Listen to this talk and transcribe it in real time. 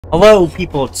Hello,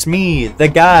 people. It's me, the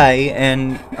guy,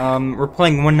 and we're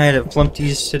playing one night at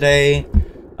Flumpty's today.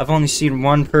 I've only seen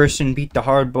one person beat the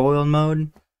hard boiled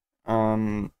mode. I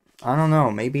don't know.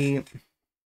 Maybe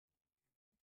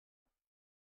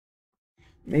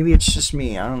it's just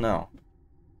me. I don't know.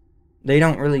 They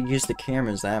don't really use the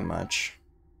cameras that much.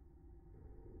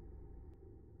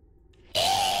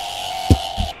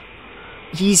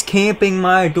 He's camping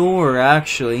my door.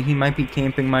 Actually, he might be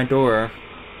camping my door.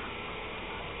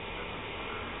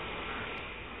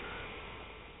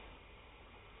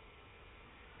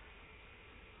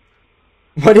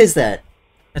 What is that?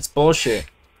 That's bullshit.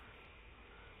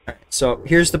 Alright, so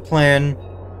here's the plan.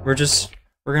 We're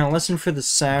gonna listen for the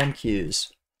sound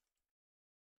cues.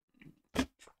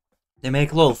 They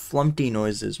make little flumpty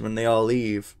noises when they all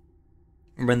leave.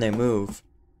 Or when they move.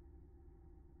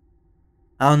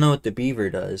 I don't know what the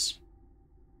beaver does.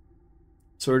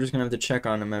 So we're just gonna have to check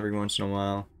on him every once in a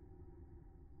while.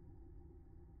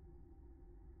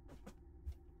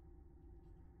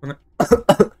 We're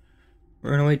gonna,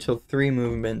 we're gonna wait till 3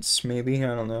 movements, maybe?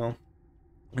 I don't know.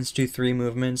 Let's do 3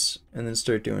 movements and then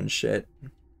start doing shit.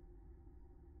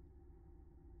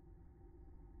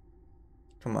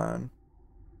 Come on.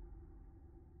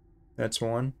 That's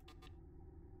 1.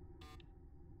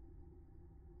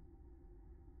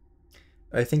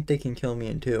 I think they can kill me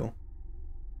in 2.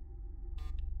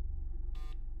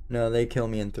 No, they kill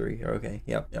me in 3. Okay,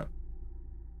 yep.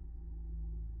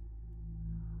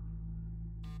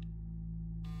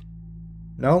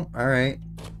 Nope, alright.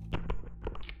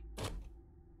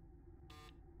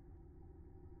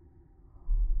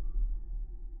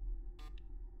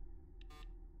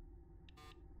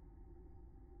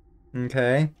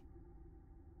 Okay.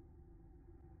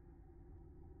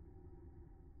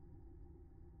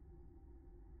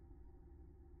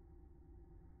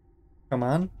 Come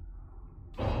on.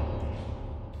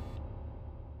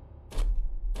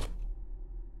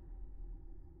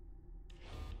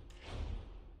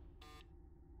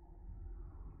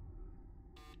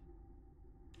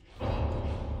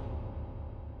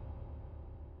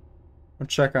 We'll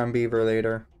check on Beaver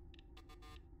later.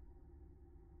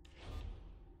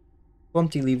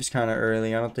 Flumpty leaves kind of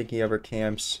early. I don't think he ever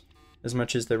camps as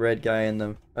much as the red guy and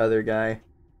the other guy.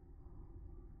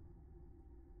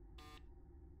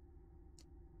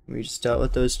 We just dealt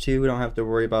with those two. We don't have to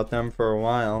worry about them for a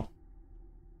while.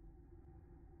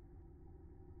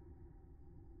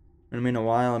 I mean a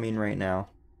while, I mean right now.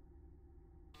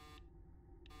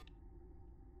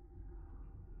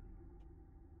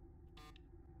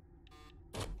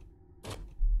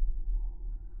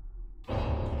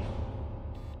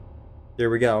 There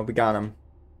we go. We got him.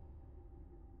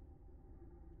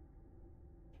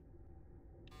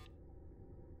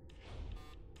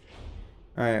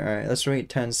 Alright. Let's wait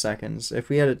 10 seconds. If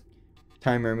we had a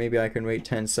timer, maybe I can wait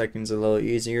 10 seconds a little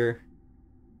easier.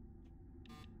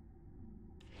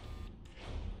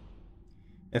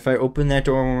 If I open that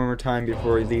door one more time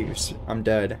before he leaves, I'm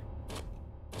dead.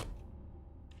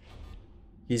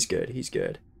 He's good. He's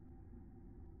good.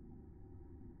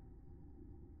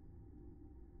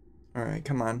 Alright,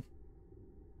 come on.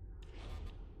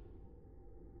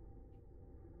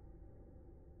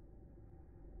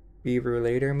 Beaver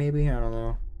later, maybe? I don't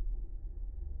know.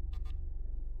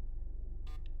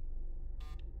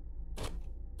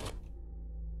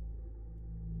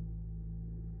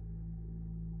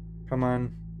 Come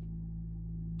on.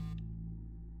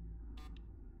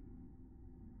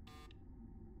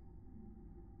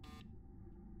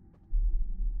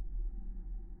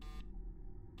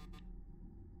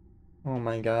 Oh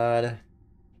my god.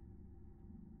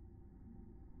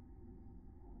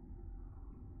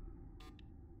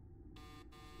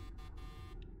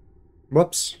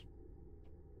 Whoops.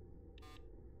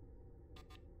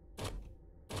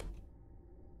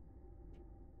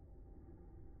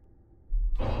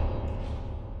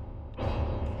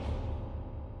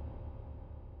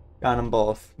 Got them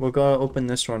both. We'll go open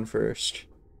this one first.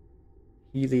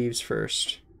 He leaves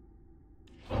first.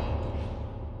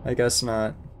 I guess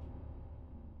not.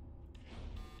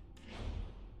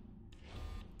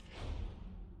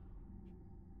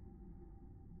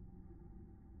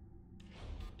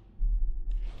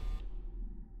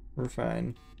 We're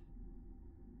fine.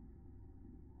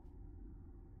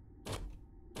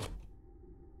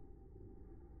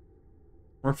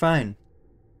 We're fine.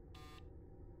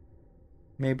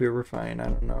 Maybe we're fine, I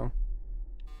don't know.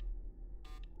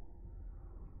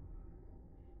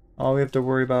 All we have to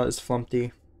worry about is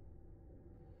Flumpty.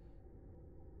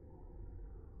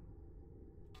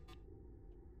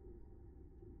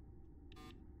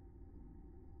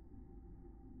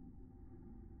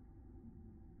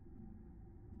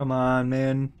 Come on,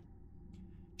 man.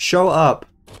 Show up.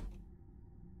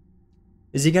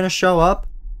 Is he gonna show up?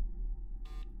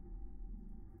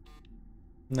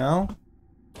 No?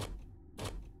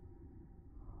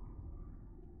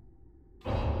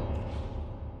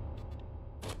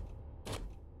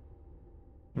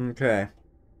 Okay.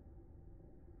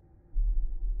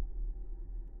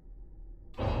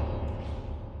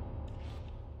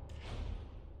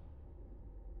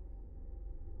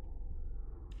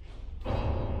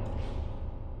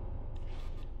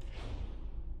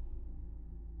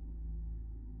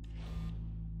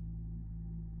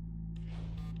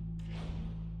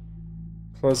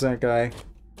 Close that guy.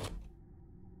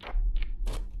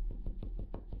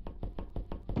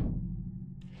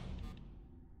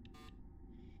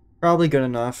 Probably good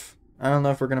enough. I don't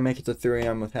know if we're gonna make it to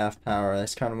 3M with half power.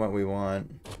 That's kind of what we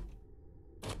want.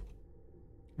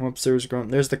 Whoops, there's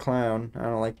the clown. I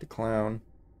don't like the clown.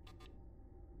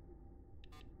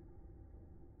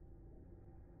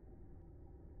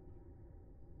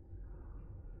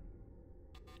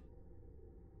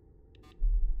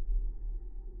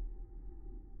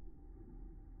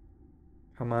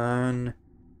 Come on.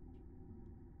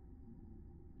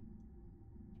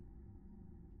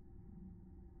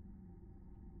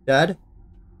 Dad?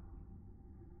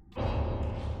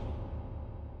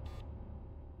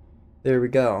 There we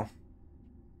go.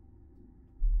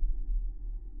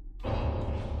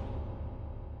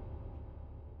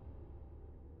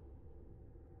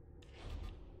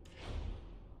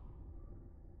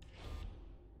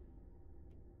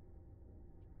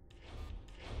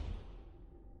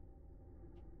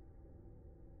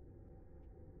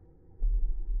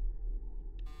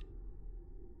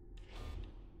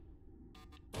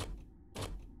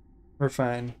 We're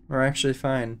fine. We're actually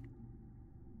fine.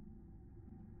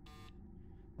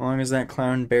 As long as that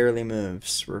clown barely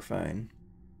moves, we're fine.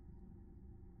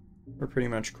 We're pretty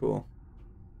much cool.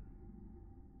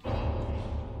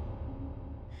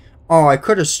 Oh, I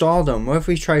could have stalled them. What if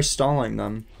we try stalling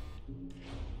them?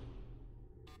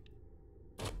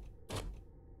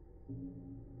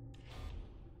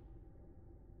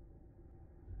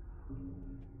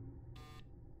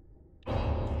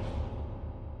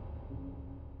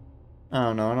 I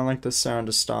don't know. I don't like the sound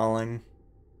of stalling.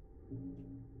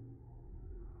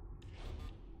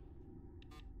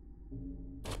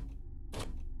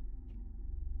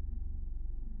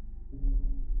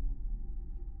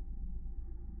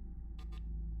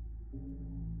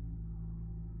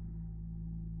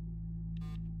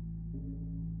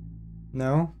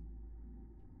 No?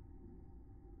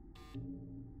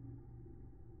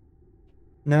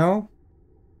 No?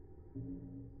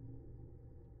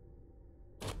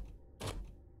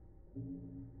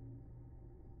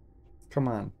 Come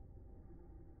on.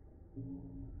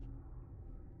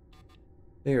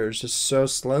 They're just so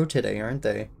slow today, aren't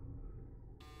they?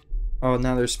 Oh,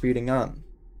 now they're speeding up.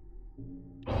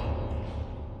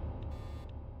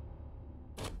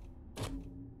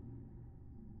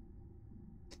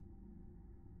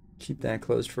 Keep that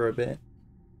closed for a bit.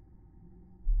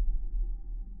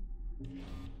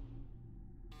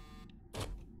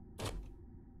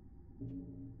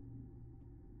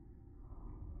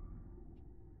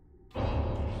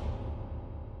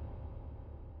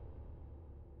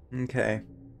 Okay.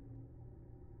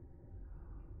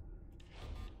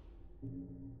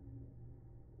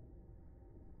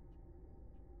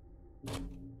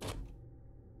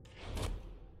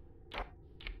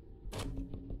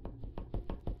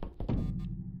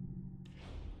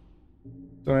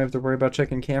 Don't have to worry about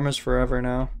checking cameras forever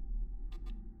now.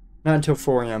 Not until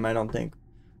 4 AM, I don't think.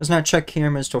 Let's not check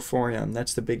cameras till 4 AM.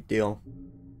 That's the big deal.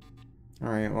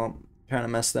 Alright, well, kind of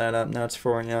messed that up. Now it's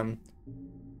 4 AM.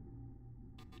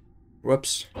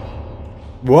 Whoops.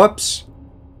 Whoops!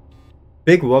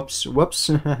 Big whoops.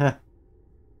 Whoops.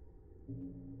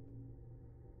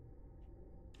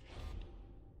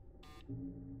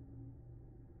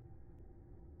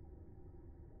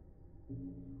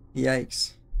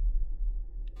 Yikes.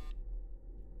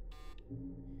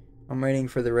 I'm waiting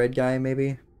for the red guy,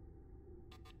 maybe?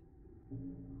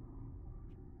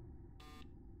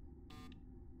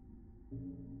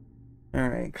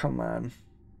 Alright, come on.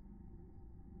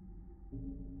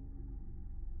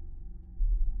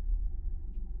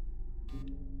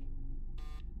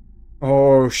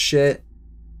 Oh, shit.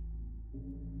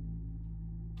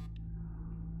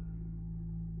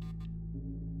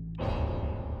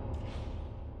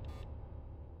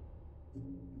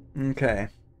 Okay.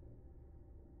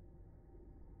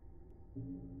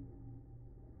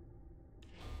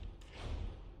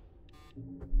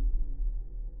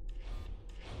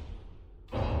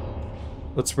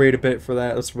 Let's wait a bit for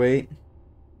that. Let's wait.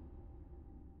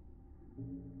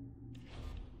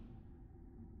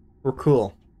 We're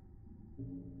cool.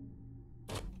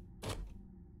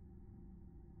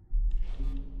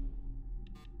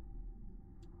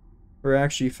 We're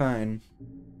actually fine.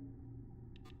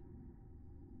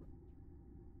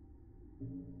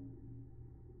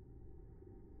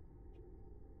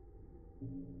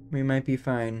 We might be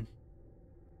fine.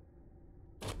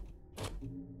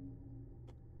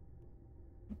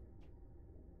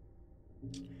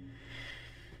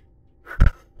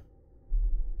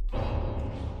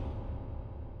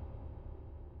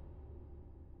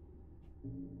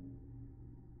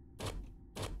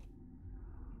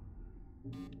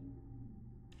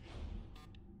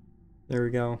 There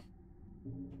we go.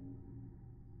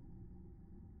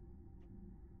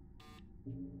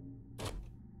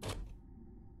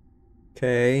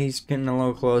 Okay, he's getting a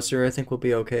little closer. I think we'll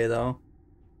be okay though.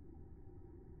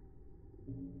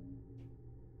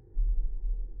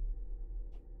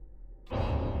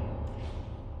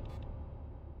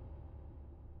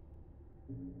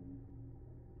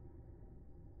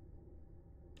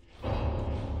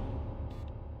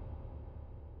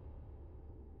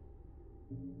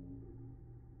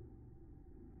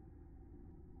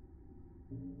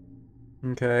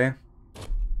 Okay.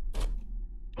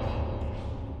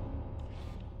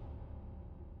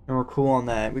 And we're cool on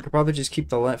that. We could probably just keep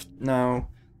the left. No.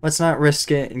 Let's not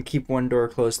risk it and keep one door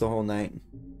closed the whole night.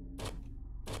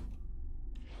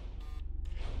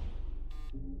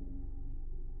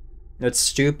 That's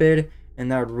stupid,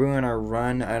 and that would ruin our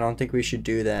run. I don't think we should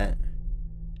do that.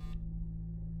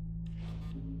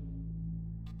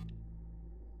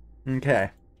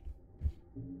 Okay.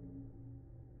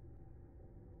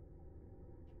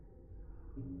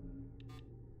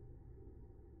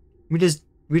 We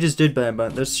just did bad,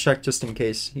 but let's check just in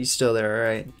case. He's still there,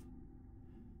 alright.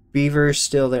 Beaver's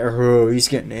still there. Oh, he's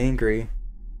getting angry.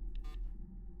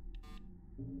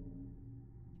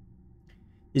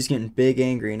 He's getting big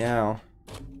angry now.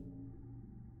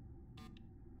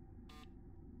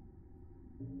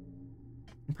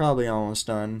 I'm probably almost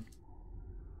done.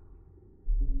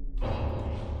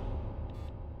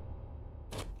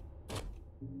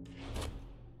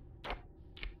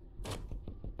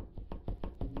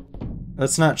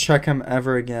 Let's not check him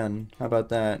ever again. How about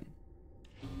that?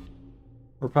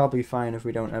 We're probably fine if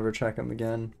we don't ever check him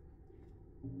again.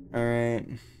 Alright.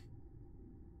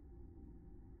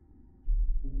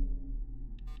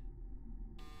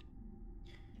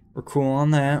 We're cool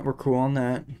on that. We're cool on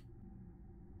that.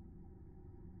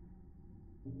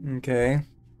 Okay.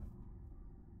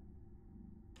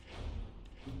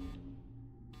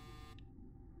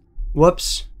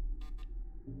 Whoops.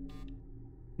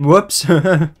 Whoops.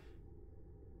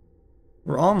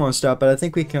 We're almost up, but I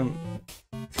think we can...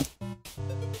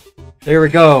 There we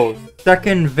go.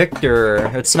 Second victor.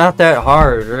 It's not that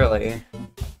hard, really.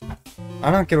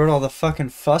 I don't get what all the fucking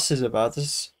fuss is about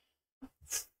this.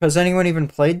 Has anyone even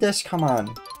played this? Come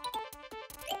on.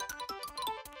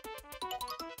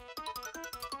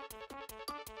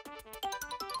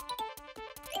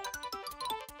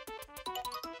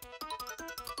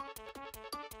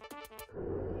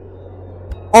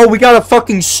 Oh, we got a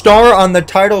fucking star on the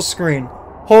title screen.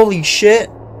 Holy shit.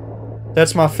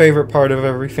 That's my favorite part of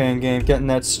every fan game, getting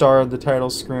that star on the title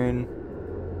screen.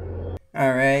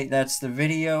 Alright, that's the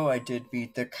video. I did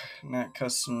beat the, not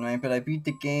custom night, but I beat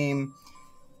the game.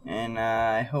 And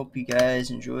I hope you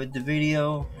guys enjoyed the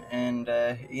video. And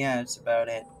yeah, that's about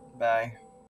it. Bye.